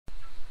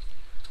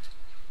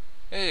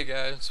Hey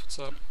guys, what's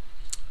up?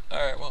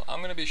 Alright, well, I'm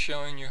going to be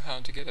showing you how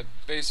to get a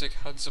basic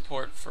HuD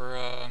support for,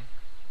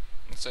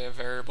 let's say a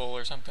variable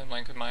or something.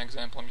 Like in my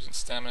example, I'm using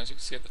stamina, as you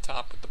can see at the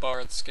top with the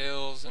bar, the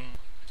scales, and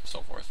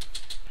so forth.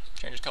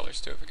 Changes colors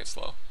too if it gets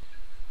low.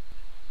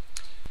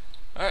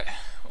 Alright,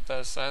 with that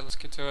aside, let's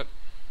get to it.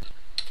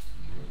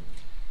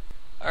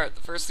 Alright,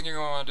 the first thing you're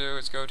going to want to do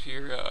is go to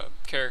your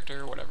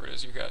character, whatever it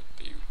is you got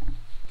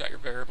your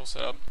variable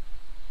set up.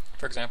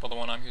 For example, the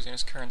one I'm using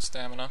is current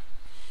stamina.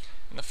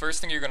 And the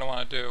first thing you're going to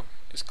want to do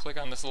is click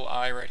on this little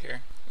eye right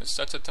here. It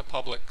sets it to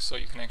public so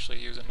you can actually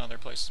use it in other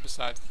places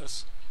besides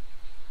this.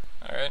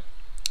 Alright.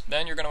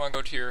 Then you're going to want to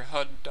go to your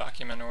HuD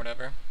document or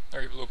whatever, or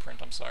your blueprint,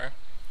 I'm sorry.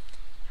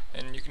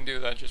 And you can do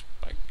that just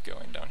by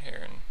going down here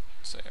and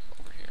say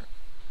over here.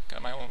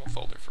 Got my own little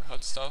folder for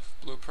HuD stuff,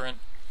 blueprint.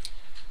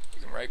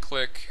 You can right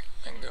click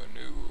and go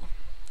new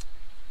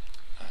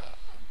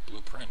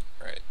blueprint,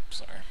 right,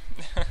 sorry.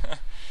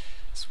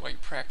 That's why you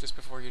practice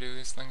before you do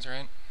these things,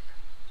 right?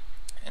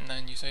 And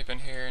then you type in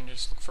here and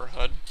just look for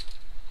HuD.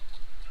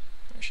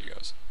 There she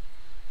goes.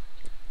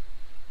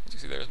 As you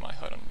see, there's my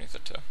HuD underneath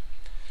it too.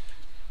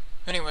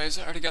 Anyways,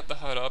 I already got the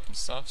HuD up and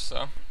stuff,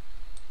 so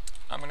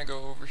I'm gonna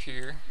go over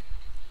here,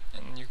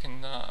 and you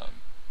can. Yeah,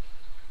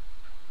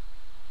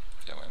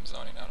 wait, I'm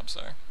zoning out. I'm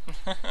sorry.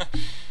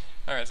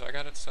 All right, so I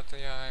got it set to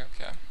the eye.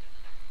 Okay,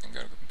 and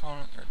go to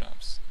component or no,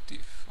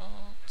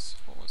 defaults.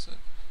 What was it?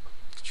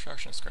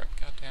 Construction script.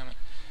 God damn it!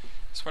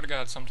 I swear to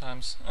God,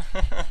 sometimes.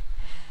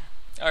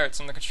 Alright,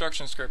 so in the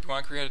construction script, you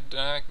want to create a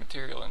dynamic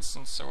material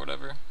instance or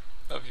whatever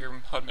of your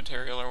HuD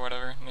material or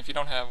whatever. And if you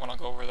don't have one, I'll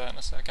go over that in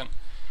a second.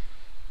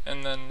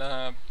 And then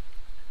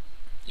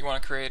you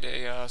want to create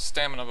a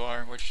stamina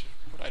bar, which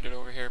is what I did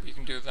over here. But you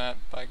can do that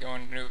by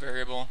going to new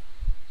variable,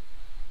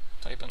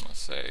 type in, let's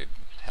say,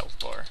 health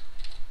bar.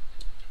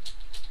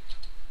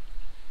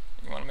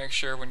 You want to make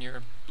sure when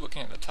you're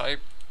looking at the type,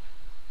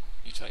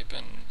 you type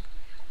in.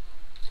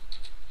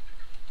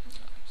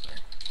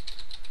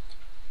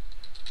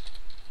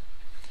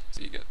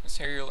 So you get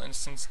material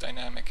instance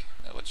dynamic.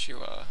 That lets you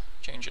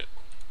change it,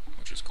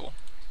 which is cool.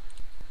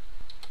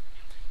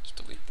 Just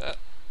delete that.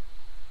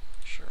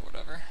 Sure,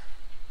 whatever.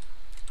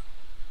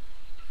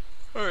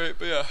 Alright,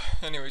 but yeah,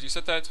 anyways, you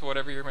set that to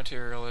whatever your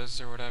material is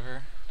or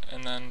whatever,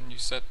 and then you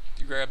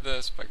grab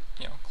this by,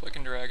 click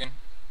and dragging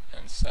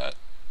and set,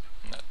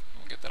 and that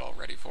will get that all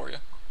ready for you.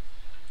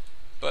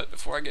 But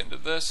before I get into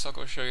this, I'll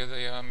go show you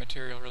the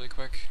material really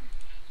quick,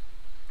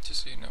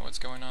 just so you know what's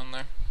going on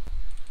there.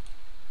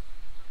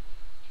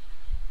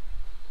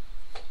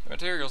 The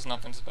material's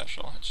nothing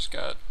special. It's just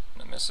got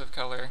an emissive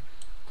color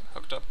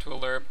hooked up to a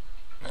lerp,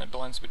 and it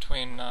blends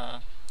between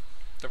the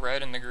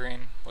red and the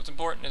green. What's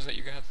important is that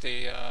you got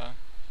the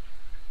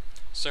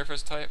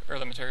surface type, or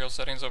the material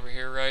settings over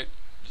here right.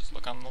 Just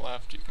look on the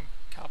left, you can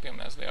copy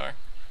them as they are.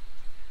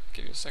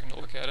 Give you a second to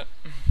look at it.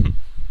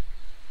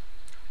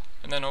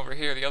 And then over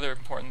here, the other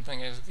important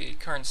thing is the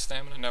current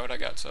stamina node I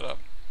got set up.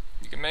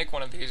 You can make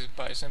one of these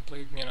by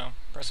simply,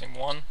 pressing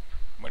 1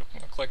 when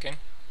clicking,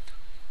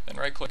 then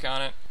right click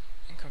on it,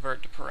 and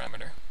convert to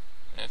parameter,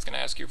 and it's going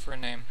to ask you for a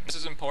name. This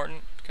is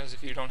important because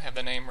if you don't have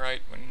the name right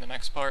in the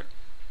next part,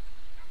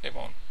 it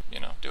won't,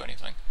 do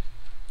anything.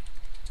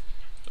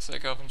 For the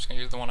sake of, I'm just going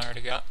to use the one I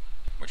already got,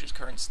 which is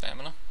current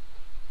stamina.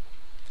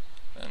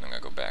 And I'm going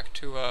to go back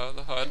to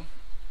the HuD,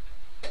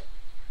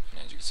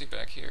 and as you can see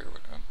back here,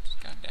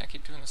 God, I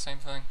keep doing the same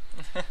thing.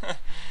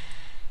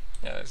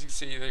 Yeah, as you can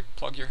see, they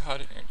plug your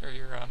HuD or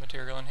your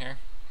material in here.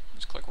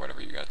 Just click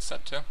whatever you got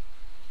set to.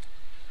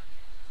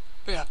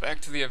 But yeah, back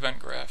to the event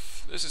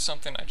graph. This is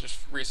something I just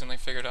recently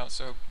figured out,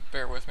 so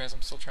bear with me as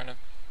I'm still trying to,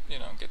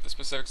 get the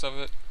specifics of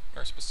it,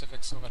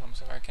 I'm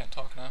sorry, I can't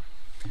talk now,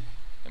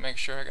 and make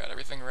sure I got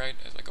everything right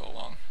as I go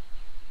along.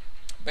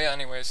 But yeah,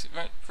 anyways,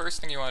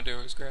 first thing you want to do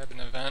is grab an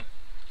event.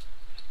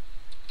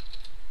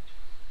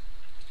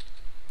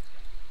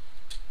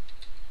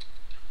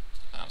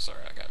 I'm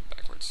sorry, I got it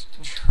backwards.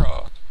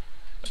 Draw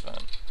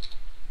event.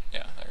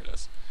 Yeah, there it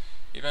is.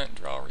 Event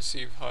draw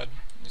receive HuD.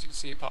 As you can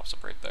see, it pops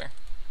up right there.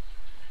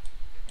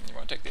 You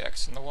want to take the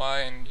X and the Y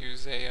and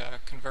use a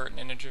convert an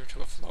integer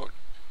to a float.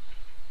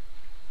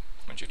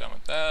 Once you're done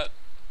with that,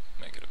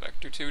 make it a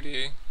vector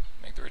 2D,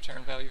 make the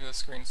return value of the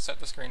screen, set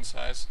the screen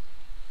size.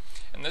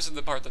 And this is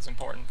the part that's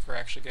important for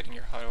actually getting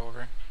your HuD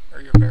over,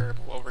 or your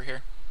variable over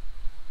here.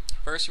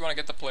 First you want to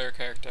get the player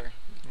character.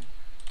 You can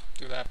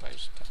do that by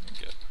just typing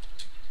get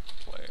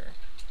player,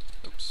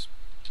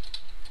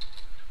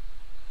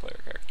 player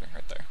character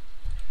right there.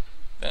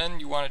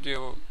 Then you want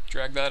to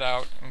drag that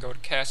out and go to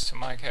cast to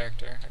my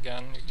character.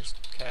 Again, you just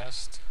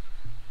cast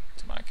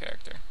to my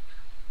character.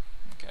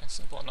 Okay,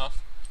 simple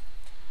enough.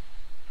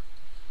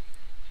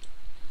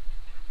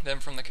 Then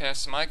from the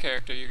cast to my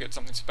character, you get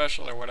something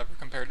special or whatever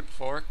compared to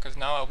before, because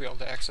now I'll be able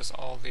to access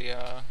all the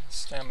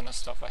stamina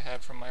stuff I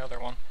had from my other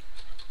one.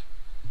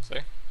 See?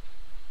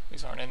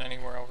 These aren't in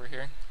anywhere over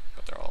here,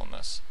 but they're all in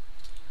this.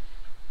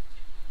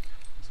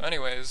 So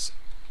anyways,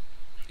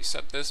 you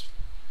set this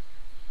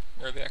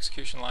or the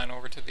execution line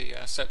over to the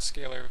set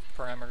scalar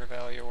parameter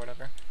value or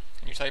whatever,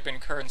 and you type in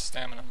current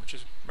stamina, which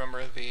is,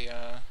 remember, the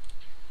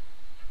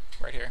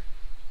right here,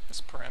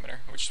 this parameter,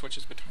 which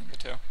switches between the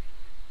two.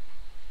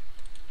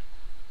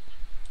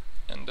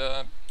 And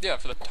yeah,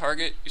 for the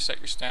target, you set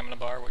your stamina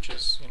bar, which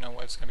is, you know,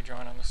 what's going to be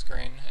drawn on the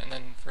screen. And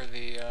then for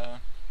the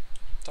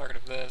target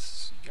of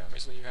this,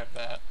 obviously you have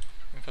that.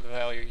 And for the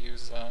value, you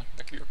use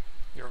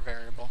your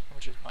variable,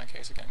 which is in my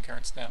case, again,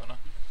 current stamina.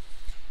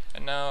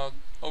 And now,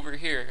 over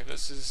here,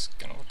 this is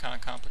going to look kind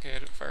of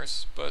complicated at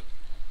first, but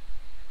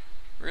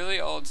really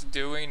all it's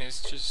doing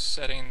is just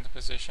setting the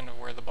position of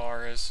where the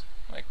bar is.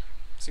 Like,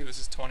 see, this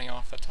is 20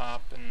 off the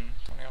top and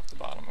 20 off the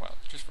bottom. Well,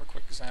 just for a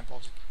quick example,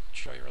 I'll just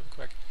show you really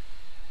quick.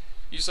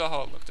 You saw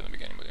how it looked in the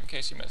beginning, but in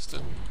case you missed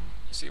it,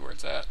 you see where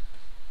it's at.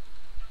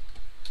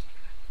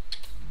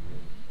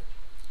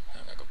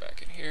 I'm going to go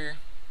back in here.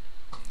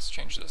 Let's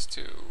change this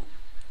to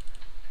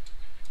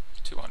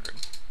 200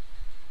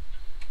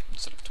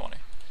 instead of 20.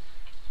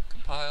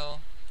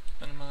 Compile,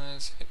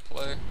 minimize, hit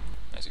play.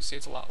 As you see,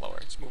 it's a lot lower.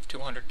 It's moved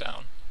 200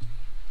 down.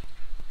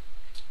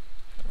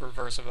 The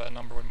reverse of that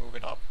number would move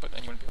it up, but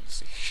then you wouldn't be able to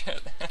see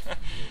shit.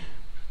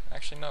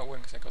 Actually, no, it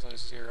wouldn't, because that goes out to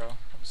 0.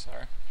 I'm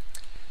sorry.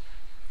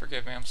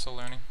 Forgive me, I'm still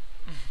learning.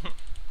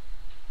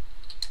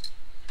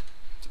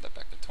 Set that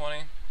back to 20.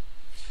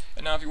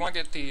 And now if you want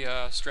to get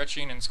the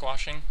stretching and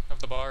squashing of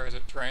the bar as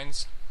it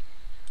drains,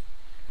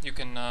 you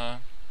can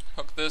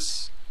hook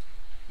this,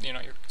 you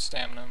know, your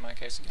stamina in my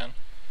case again,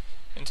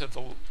 into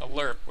the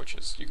lerp, which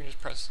is, you can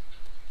just press,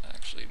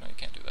 actually no, you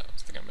can't do that,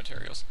 it's the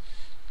materials.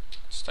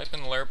 Just type in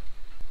lerp,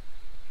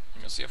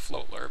 and you'll see a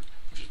float lerp,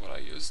 which is what I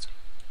used.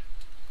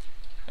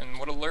 And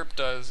what a lerp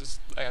does is,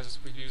 as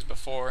we used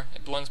before,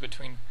 it blends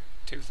between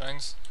two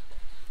things.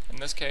 In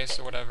this case,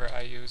 or whatever,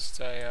 I used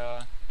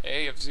a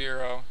of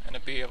 0 and a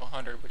B of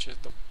 100, which is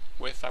the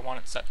width I want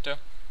it set to.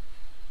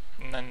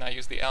 And then I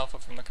used the alpha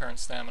from the current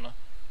stamina,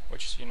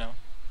 which, you know,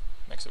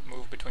 makes it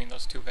move between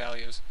those two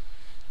values.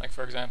 Like,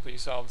 for example, you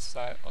saw the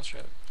size, I'll show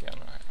you again,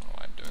 I don't know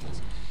why I'm doing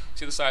this.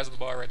 See the size of the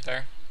bar right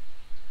there?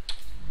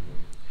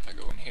 If I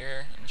go in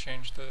here and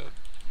change the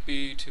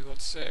B to,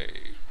 let's say,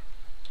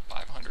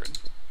 500,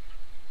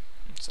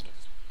 instead of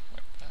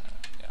like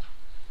that, yeah.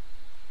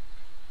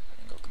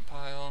 And go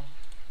compile,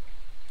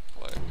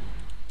 play.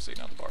 See,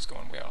 now the bar's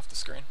going way off the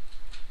screen.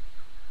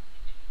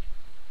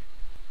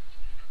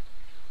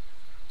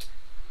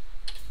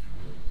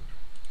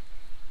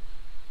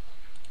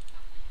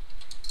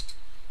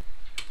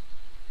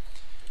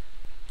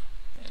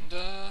 And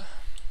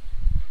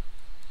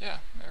yeah,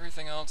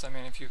 everything else, I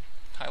mean, if you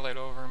highlight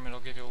over them, it'll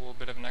give you a little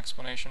bit of an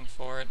explanation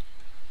for it.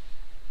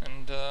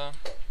 And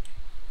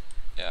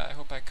yeah, I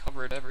hope I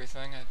covered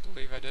everything. I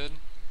believe I did.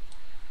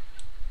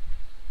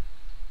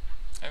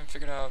 I haven't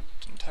figured out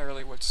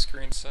entirely what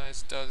screen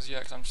size does yet,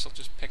 because I'm still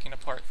just picking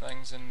apart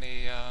things in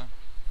the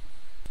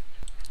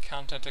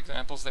content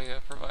examples they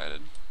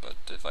provided. But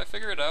if I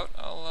figure it out,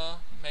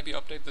 I'll maybe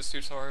update this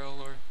tutorial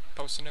or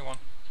post a new one.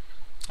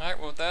 Alright,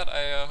 well with that,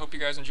 I hope you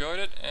guys enjoyed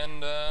it,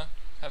 and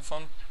have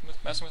fun with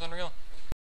messing with Unreal.